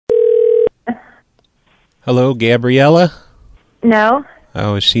Hello, Gabriella? No.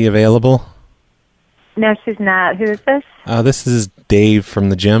 Oh, is she available? No, she's not. Who is this? This is Dave from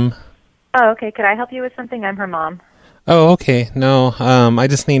the gym. Oh, okay. Could I help you with something? I'm her mom. Oh, okay. No, I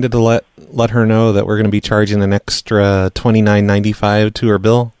just needed to let her know that we're going to be charging an extra $29.95 to her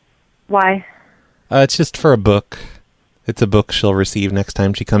bill. Why? It's just for a book. It's a book she'll receive next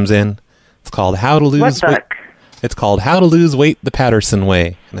time she comes in. It's called How to Lose What book? It's called How to Lose Weight the Patterson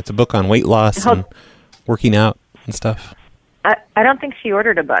Way, and it's a book on weight loss and working out and stuff. I don't think she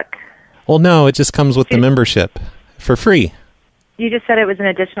ordered a book. Well, no, it just comes with the membership for free. You just said it was an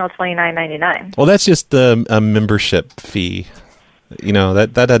additional $29.99. Well, that's just a membership fee. You know,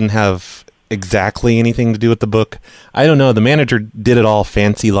 that doesn't have exactly anything to do with the book. I don't know. The manager did it all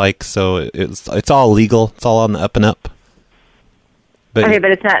fancy-like, so it's all legal. It's all on the up and up. But Okay,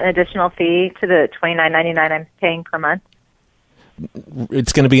 but it's not an additional fee to the $29.99 I'm paying per month?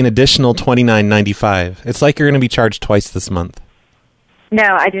 it's going to be an additional $29.95. It's like you're going to be charged twice this month. No,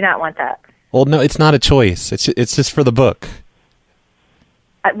 I do not want that. Well, no, it's not a choice. It's just for the book.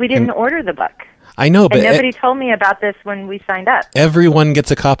 We didn't order the book. I know, but And nobody told me about this when we signed up. everyone gets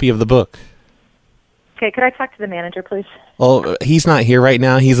a copy of the book. Okay, could I talk to the manager, please? Well, he's not here right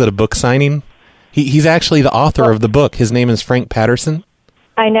now. He's at a book signing. He's actually the author of the book. His name is Frank Patterson.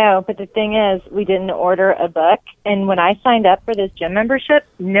 I know, but the thing is, we didn't order a book, and when I signed up for this gym membership,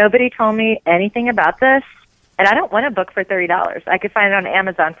 nobody told me anything about this, and I don't want a book for $30. I could find it on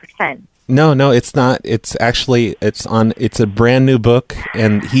Amazon for $10. No, it's not. It's actually it's a brand new book,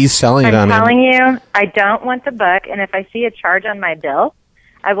 and he's selling it on. I'm telling you, I don't want the book, and if I see a charge on my bill,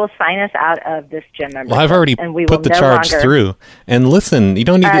 I will sign us out of this gym membership. Well, I've already and we put will the no charge longer, through. And listen, you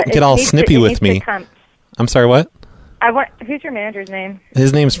don't need to get all snippy with me. I'm sorry, what? Who's your manager's name?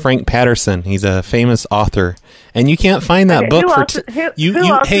 His name's Frank Patterson. He's a famous author, and you can't find that book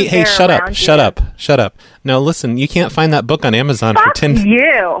Hey, shut up. No, listen, you can't find that book on Amazon for 10.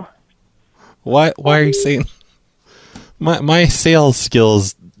 You. Why are you saying? My sales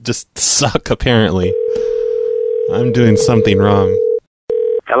skills just suck. Apparently, I'm doing something wrong.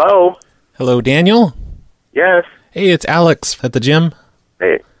 Hello, Daniel. Yes. Hey, it's Alex at the gym.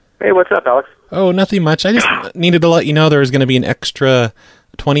 Hey, what's up, Alex? Oh, nothing much. I just needed to let you know there was going to be an extra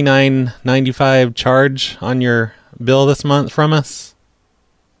 $29.95 charge on your bill this month from us.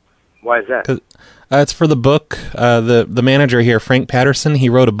 Why is that? 'Cause, it's for the book. The manager here, Frank Patterson, he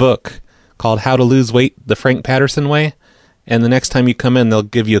wrote a book called How to Lose Weight the Frank Patterson Way, and the next time you come in, they'll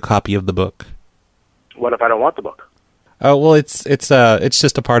give you a copy of the book. What if I don't want the book? Oh, well, it's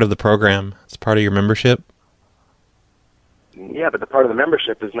just a part of the program. It's part of your membership. Yeah, but the part of the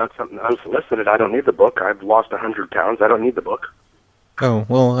membership is not something unsolicited. I don't need the book. I've lost 100 pounds. I don't need the book. Oh,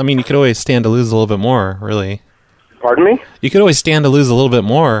 well, I mean, you could always stand to lose a little bit more, really. Pardon me? You could always stand to lose a little bit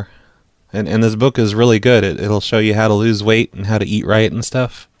more, and this book is really good. It'll show you how to lose weight and how to eat right and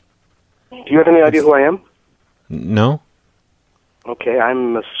stuff. Do you have any idea who I am? No? Okay,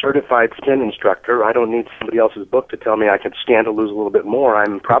 I'm a certified spin instructor. I don't need somebody else's book to tell me I can stand to lose a little bit more.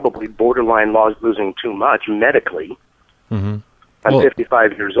 I'm probably borderline losing too much medically. Mm-hmm. I'm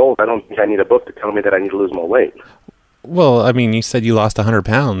 55 years old. I don't think I need a book to tell me that I need to lose more weight. Well, I mean, you said you lost 100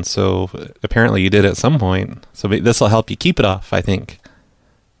 pounds, so apparently you did at some point. So this will help you keep it off, I think.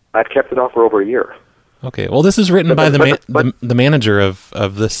 I've kept it off for over a year. Okay, well, this is written by the manager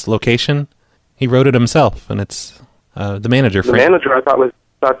of this location. He wrote it himself, and it's the manager. The manager, I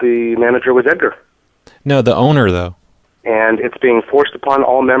thought the manager was Edgar. No, the owner, though. And it's being forced upon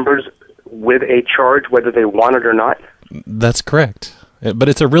all members with a charge, whether they want it or not. That's correct. But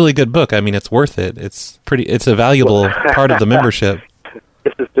it's a really good book. I mean, it's worth it. It's a valuable part of the membership.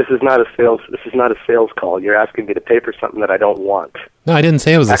 This is not a sales call. You're asking me to pay for something that I don't want. No, I didn't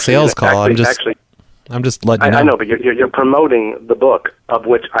say it was a sales call. I'm just letting you know. I know, but you're promoting the book of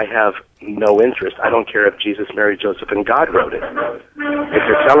which I have no interest. I don't care if Jesus, Mary, Joseph, and God wrote it. If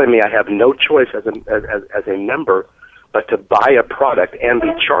you're telling me I have no choice as a member but to buy a product and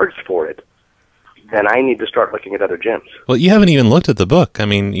be charged for it, then I need to start looking at other gyms. Well, you haven't even looked at the book. I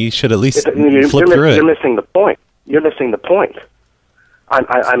mean, you should at least flip through it. You're missing the point. You're missing the point.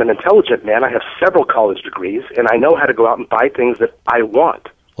 I'm an intelligent man. I have several college degrees, and I know how to go out and buy things that I want.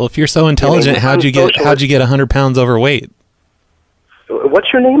 Well, if you're so intelligent, how'd you get 100 pounds overweight?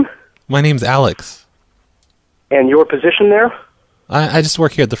 What's your name? My name's Alex. And your position there? I just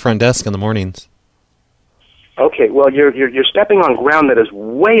work here at the front desk in the mornings. Okay, well, you're stepping on ground that is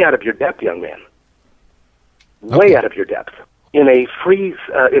way out of your depth, young man. Way out of your depth. In a free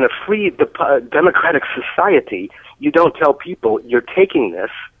democratic society, you don't tell people you're taking this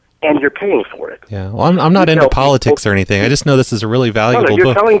and you're paying for it. Yeah, well, I'm not into politics or anything. I just know this is a really valuable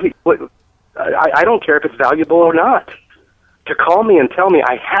book. Telling people, I don't care if it's valuable or not. To call me and tell me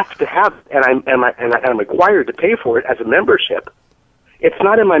I have to have, and I'm required to pay for it as a membership. It's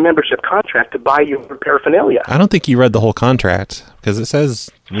not in my membership contract to buy your paraphernalia. I don't think you read the whole contract because it says.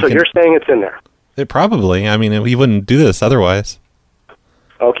 So you're saying it's in there? It probably. I mean, we wouldn't do this otherwise.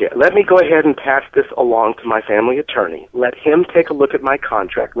 Okay, let me go ahead and pass this along to my family attorney. Let him take a look at my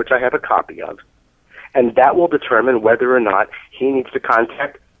contract, which I have a copy of, and that will determine whether or not he needs to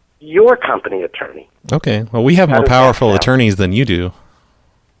contact your company attorney. Okay. Well, we have more powerful attorneys than you do.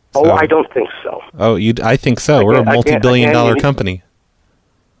 So. Oh, I don't think so. Oh, I think so. We're a multi-billion-dollar company.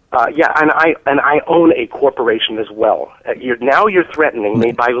 Yeah, and I own a corporation as well. You're threatening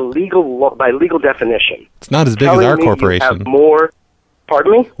me by legal definition. It's not as big as our corporation. You have more.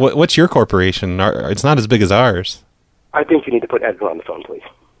 Pardon me? What's your corporation? It's not as big as ours. I think you need to put Edgar on the phone, please.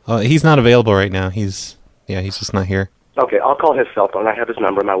 He's not available right now. He's just not here. Okay, I'll call his cell phone. I have his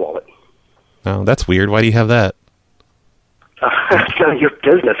number in my wallet. Oh, that's weird. Why do you have that? It's none of your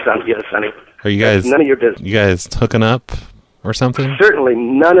business, Sonny. Are you guys? None of your business. You guys hooking up or something? Certainly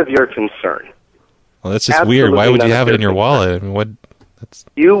none of your concern. Well, that's just weird. Why would you have it in your wallet? I mean,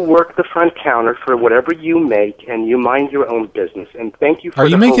 You work the front counter for whatever you make, and you mind your own business. And thank you for. Are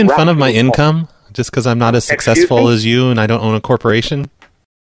you making fun of my income just because I'm not as successful as you and I don't own a corporation?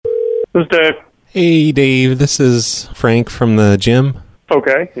 This is Dave. Hey, Dave. This is Frank from the gym.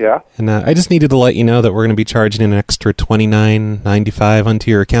 Okay, yeah. And I just needed to let you know that we're going to be charging an extra $29.95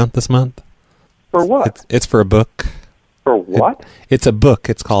 onto your account this month. For what? It's for a book. For what? It's a book.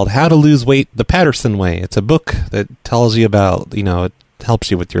 It's called How to Lose Weight the Patterson Way. It's a book that tells you about, it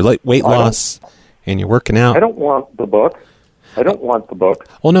helps you with your weight loss and you're working out. I don't want the book.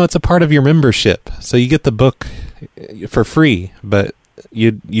 Well, no, it's a part of your membership. So you get the book for free, but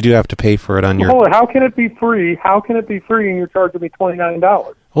you do have to pay for it on your... Hold on, how can it be free? How can it be free and you're charging me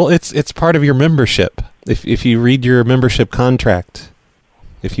 $29? Well, it's part of your membership. If you read your membership contract,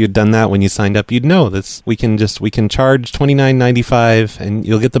 if you had done that when you signed up, you'd know this. We can charge $29.95 and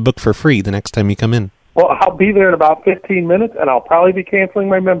you'll get the book for free the next time you come in. Well, I'll be there in about 15 minutes and I'll probably be canceling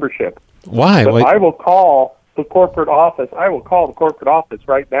my membership. Why? But I will call the corporate office. I will call the corporate office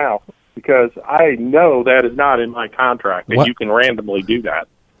right now because I know that is not in my contract and you can randomly do that.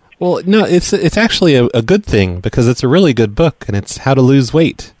 Well, no, it's actually a good thing because it's a really good book and it's how to lose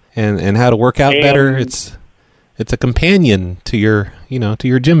weight and how to work out better. It's a companion to your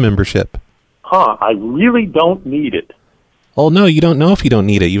gym membership. I really don't need it. Oh, no, you don't know if you don't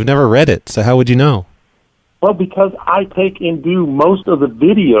need it. You've never read it, so how would you know? Well, because I take and do most of the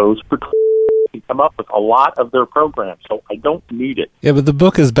videos for to come up with a lot of their programs, so I don't need it. Yeah, but the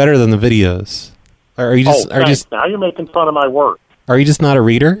book is better than the videos. Are you just now you're making fun of my work. Are you just not a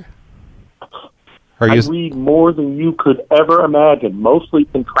reader? I read more than you could ever imagine, mostly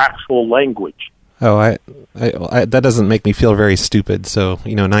contractual language. Oh, I that doesn't make me feel very stupid. So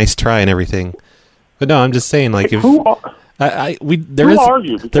nice try and everything. But no, I'm just saying, like, if who are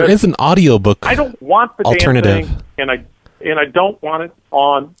you? There is an audiobook. I don't want the alternative, damn thing, and I don't want it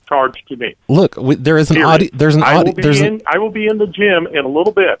on charge to me. Look, there is an audio. There's an audio. I will be in the gym in a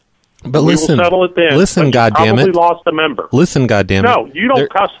little bit. But listen, we will settle it then. Listen, goddammit. Probably lost a member. Listen, goddammit. No, you don't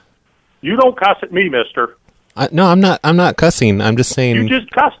cuss. You don't cuss at me, mister. No, I'm not cussing. I'm just saying. You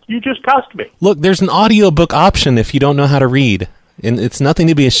just cussed me. Look, there's an audiobook option if you don't know how to read. And it's nothing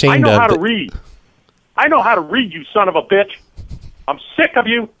to be ashamed of. I know how to read. I know how to read, you son of a bitch. I'm sick of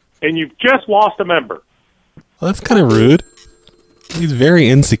you, and you've just lost a member. Well, that's kind of rude. He's very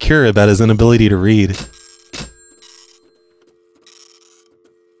insecure about his inability to read.